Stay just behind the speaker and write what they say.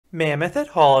Mammoth at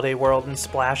Holiday World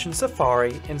Splashin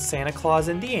Safari in Santa Claus,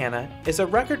 Indiana is a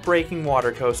record-breaking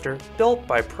water coaster built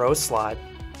by ProSlide.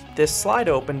 This slide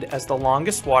opened as the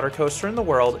longest water coaster in the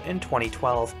world in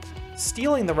 2012,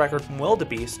 stealing the record from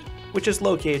Wildebeest, which is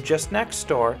located just next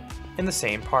door in the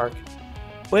same park.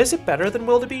 But is it better than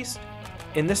Wildebeest?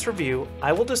 In this review,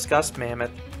 I will discuss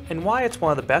Mammoth and why it's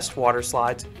one of the best water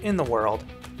slides in the world.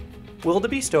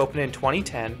 Wildebeest opened in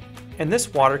 2010, and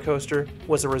this water coaster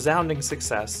was a resounding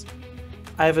success.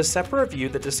 I have a separate review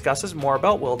that discusses more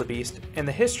about Wildebeest and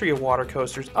the history of water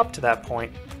coasters up to that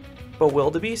point, but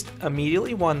Wildebeest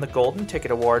immediately won the Golden Ticket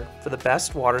Award for the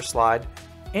best water slide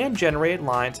and generated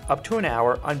lines up to an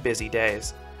hour on busy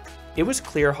days. It was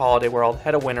clear Holiday World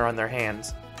had a winner on their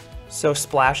hands. So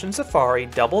Splashin Safari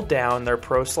doubled down their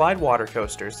ProSlide water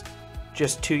coasters.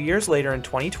 Just 2 years later in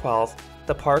 2012,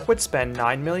 the park would spend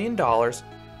 $9 million,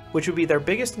 which would be their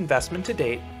biggest investment to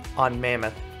date, on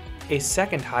Mammoth, a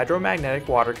second hydromagnetic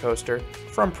water coaster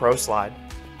from ProSlide.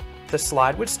 The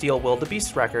slide would steal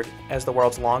Wildebeest's record as the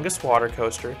world's longest water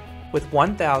coaster with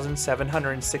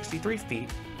 1,763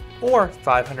 feet, or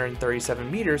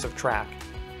 537 meters of track.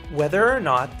 Whether or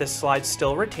not this slide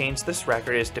still retains this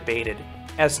record is debated,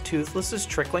 as Toothless's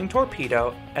trickling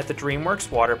torpedo at the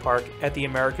DreamWorks water park at the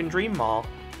American Dream Mall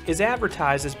is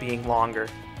advertised as being longer,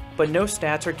 but no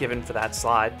stats are given for that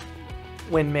slide.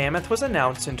 When Mammoth was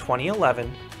announced in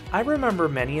 2011, I remember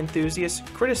many enthusiasts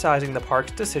criticizing the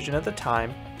park's decision at the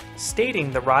time,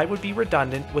 stating the ride would be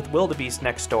redundant with Wildebeest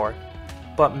next door,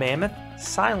 but Mammoth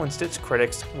silenced its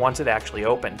critics once it actually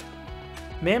opened.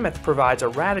 Mammoth provides a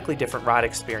radically different ride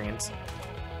experience.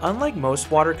 Unlike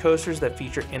most water coasters that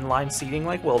feature inline seating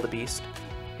like Wildebeest,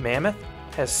 Mammoth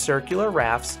has circular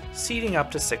rafts seating up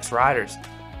to 6 riders.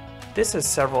 This has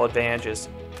several advantages.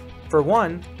 For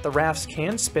one, the rafts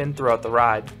can spin throughout the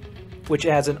ride, which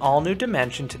adds an all-new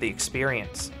dimension to the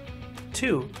experience.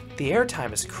 2, the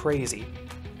airtime is crazy.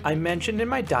 I mentioned in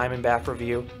my Diamondback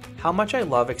review how much I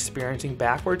love experiencing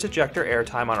backwards ejector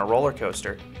airtime on a roller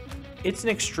coaster. It's an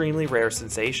extremely rare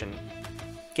sensation.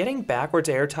 Getting backwards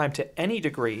airtime to any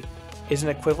degree is an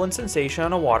equivalent sensation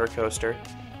on a water coaster,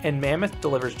 and Mammoth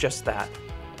delivers just that.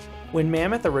 When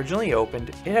Mammoth originally opened,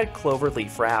 it had clover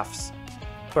leaf rafts,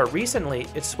 but recently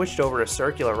it switched over to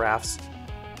circular rafts.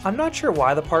 I'm not sure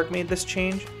why the park made this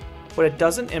change, but it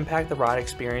doesn't impact the ride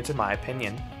experience in my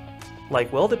opinion.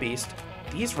 Like Wildebeest,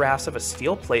 these rafts have a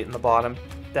steel plate in the bottom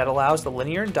that allows the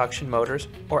linear induction motors,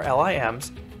 or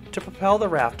LIMs, to propel the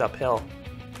raft uphill.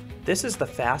 This is the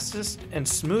fastest and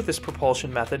smoothest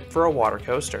propulsion method for a water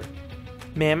coaster.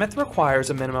 Mammoth requires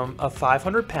a minimum of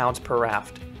 500 pounds per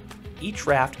raft. Each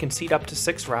raft can seat up to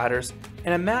 6 riders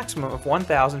and a maximum of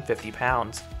 1,050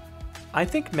 pounds. I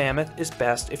think Mammoth is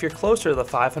best if you're closer to the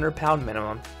 500-pound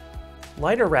minimum.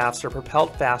 Lighter rafts are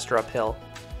propelled faster uphill,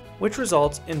 which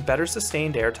results in better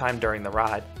sustained airtime during the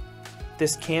ride.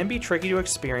 This can be tricky to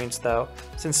experience though,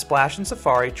 since Splashin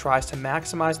Safari tries to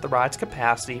maximize the ride's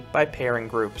capacity by pairing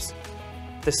groups.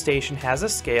 The station has a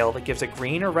scale that gives a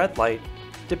green or red light,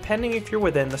 depending if you're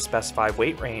within the specified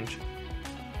weight range.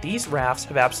 These rafts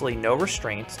have absolutely no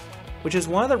restraints, which is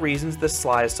one of the reasons this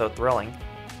slide is so thrilling.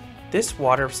 This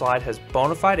water slide has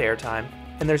bona fide airtime,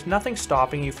 and there's nothing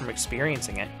stopping you from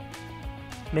experiencing it.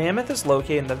 Mammoth is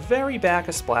located in the very back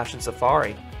of Splashin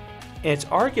Safari, and it's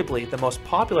arguably the most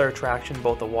popular attraction in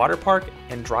both the water park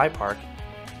and dry park.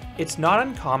 It's not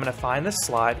uncommon to find this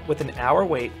slide with an hour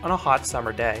wait on a hot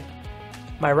summer day.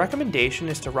 My recommendation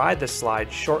is to ride this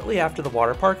slide shortly after the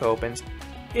water park opens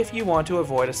if you want to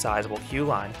avoid a sizable queue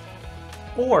line.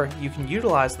 Or you can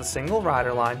utilize the single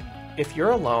rider line if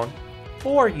you're alone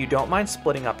or you don't mind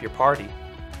splitting up your party.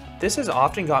 This has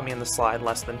often got me in the slide in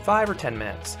less than 5 or 10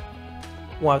 minutes.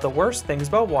 One of the worst things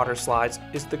about water slides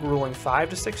is the grueling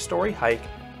 5 to 6 story hike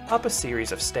up a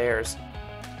series of stairs.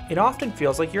 It often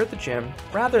feels like you're at the gym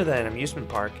rather than an amusement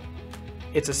park.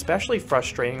 It's especially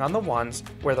frustrating on the ones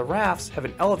where the rafts have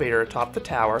an elevator atop the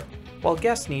tower while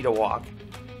guests need a walk.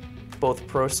 Both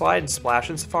ProSlide and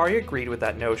Splashin Safari agreed with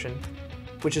that notion,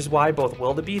 which is why both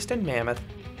Wildebeest and Mammoth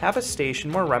have a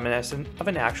station more reminiscent of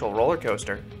an actual roller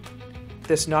coaster.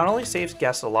 This not only saves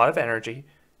guests a lot of energy,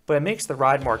 but it makes the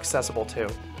ride more accessible too.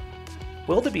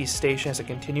 Wildebeest station has a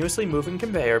continuously moving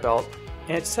conveyor belt,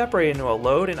 and it's separated into a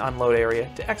load and unload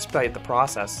area to expedite the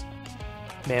process.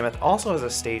 Mammoth also has a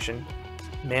station.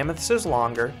 Mammoth's is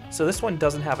longer, so this one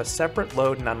doesn't have a separate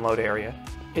load and unload area.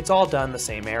 It's all done in the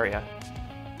same area.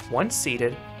 Once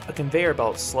seated, a conveyor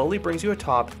belt slowly brings you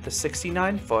atop the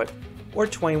 69-foot or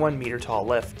 21-meter tall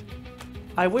lift.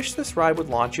 I wish this ride would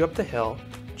launch you up the hill,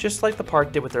 just like the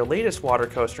park did with their latest water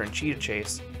coaster in Cheetah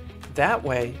Chase. That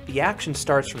way, the action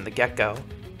starts from the get-go.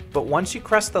 but once you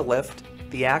crest the lift,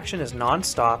 the action is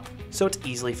non-stop, so it's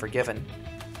easily forgiven.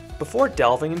 Before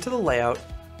delving into the layout,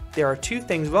 there are two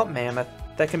things about Mammoth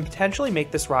that can potentially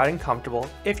make this ride uncomfortable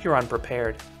if you're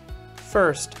unprepared.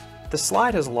 First, the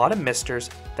slide has a lot of misters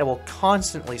that will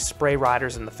constantly spray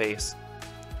riders in the face.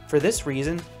 For this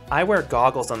reason, I wear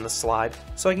goggles on the slide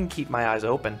so I can keep my eyes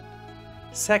open.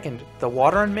 Second, the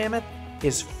water on Mammoth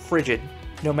is frigid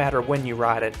no matter when you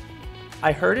ride it.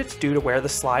 I heard it's due to where the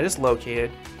slide is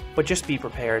located, but just be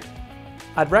prepared.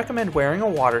 I'd recommend wearing a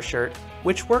water shirt,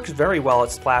 which works very well at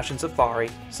Splashin Safari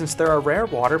since they're a rare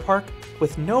water park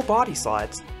with no body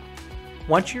slides.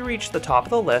 Once you reach the top of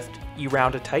the lift, you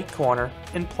round a tight corner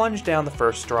and plunge down the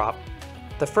first drop.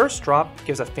 The first drop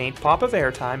gives a faint pop of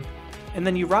airtime, and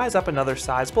then you rise up another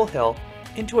sizable hill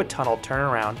into a tunneled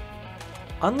turnaround.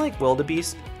 Unlike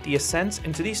Wildebeest, the ascents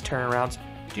into these turnarounds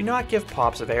do not give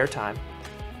pops of airtime,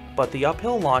 but the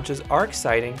uphill launches are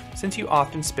exciting since you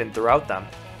often spin throughout them.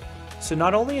 So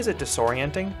not only is it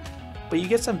disorienting, but you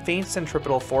get some faint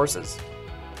centripetal forces.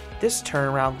 This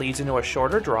turnaround leads into a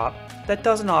shorter drop that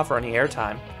doesn't offer any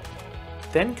airtime.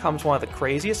 Then comes one of the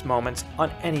craziest moments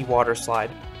on any water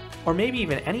slide, or maybe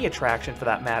even any attraction for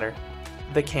that matter,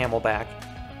 the camelback.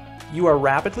 You are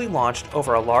rapidly launched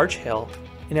over a large hill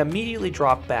and immediately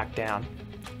drop back down.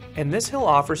 And this hill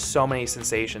offers so many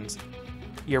sensations.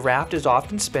 Your raft is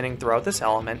often spinning throughout this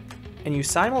element, and you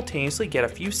simultaneously get a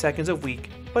few seconds of weak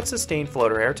but sustained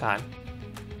floater airtime.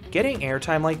 Getting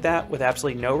airtime like that with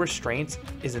absolutely no restraints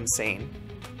is insane.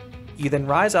 You then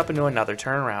rise up into another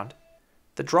turnaround.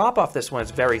 The drop off this one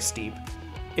is very steep.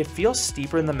 It feels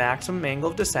steeper than the maximum angle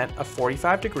of descent of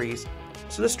 45 degrees,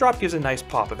 so this drop gives a nice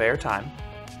pop of airtime.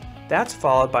 That's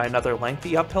followed by another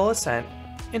lengthy uphill ascent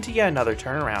into yet another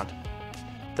turnaround.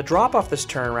 The drop off this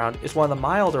turnaround is one of the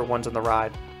milder ones on the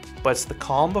ride, but it's the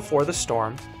calm before the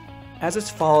storm, as it's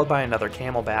followed by another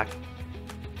camelback.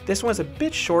 This one is a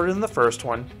bit shorter than the first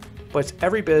one, but it's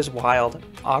every bit as wild,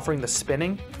 offering the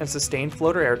spinning and sustained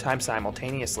floater airtime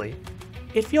simultaneously.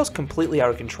 It feels completely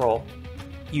out of control.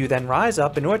 You then rise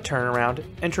up into a turnaround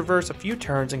and traverse a few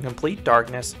turns in complete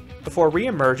darkness before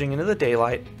re-emerging into the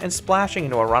daylight and splashing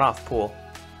into a runoff pool.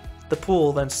 The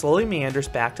pool then slowly meanders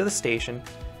back to the station,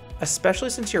 especially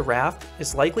since your raft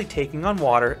is likely taking on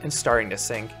water and starting to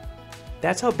sink.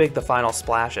 That's how big the final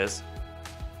splash is.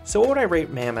 So what would I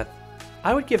rate Mammoth?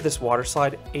 I would give this water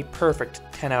slide a perfect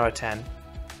 10 out of 10.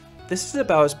 This is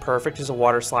about as perfect as a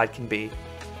water slide can be.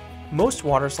 Most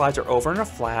water slides are over in a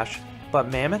flash,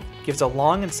 but Mammoth gives a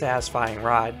long and satisfying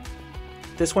ride.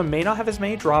 This one may not have as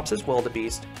many drops as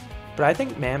Wildebeest, but I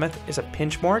think Mammoth is a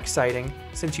pinch more exciting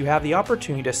since you have the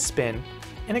opportunity to spin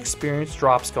and experience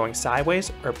drops going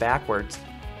sideways or backwards.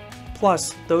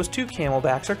 Plus, those two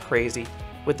camelbacks are crazy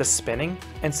with the spinning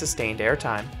and sustained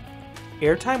airtime.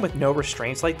 Airtime with no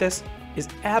restraints like this is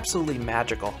absolutely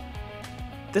magical.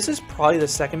 This is probably the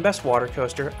second best water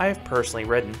coaster I have personally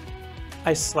ridden.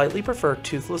 I slightly prefer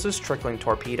Toothless's Trickling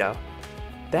Torpedo.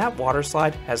 That water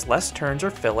slide has less turns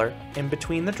or filler in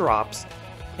between the drops,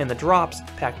 and the drops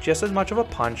pack just as much of a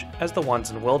punch as the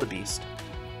ones in Wildebeest.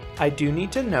 I do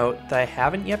need to note that I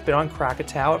haven't yet been on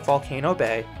Krakatoa at Volcano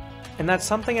Bay, and that's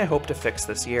something I hope to fix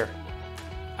this year.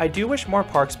 I do wish more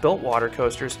parks built water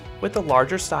coasters with the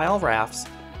larger style rafts,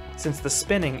 since the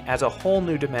spinning adds a whole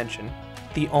new dimension.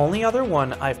 The only other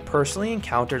one I've personally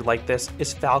encountered like this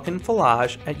is Falcon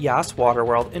Filage at Yas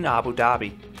Waterworld in Abu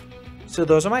Dhabi. So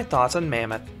those are my thoughts on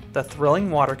Mammoth, the thrilling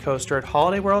water coaster at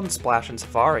Holiday World and Splashin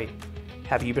Safari.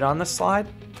 Have you been on this slide?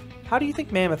 How do you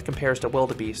think Mammoth compares to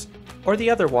Wildebeest, or the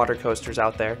other water coasters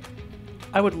out there?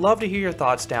 I would love to hear your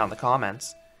thoughts down in the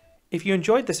comments. If you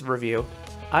enjoyed this review,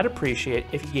 I'd appreciate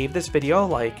if you gave this video a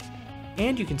like,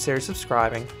 and you consider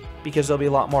subscribing, because there'll be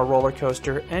a lot more roller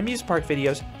coaster and amusement park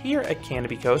videos here at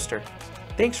Canopy Coaster.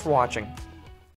 Thanks for watching.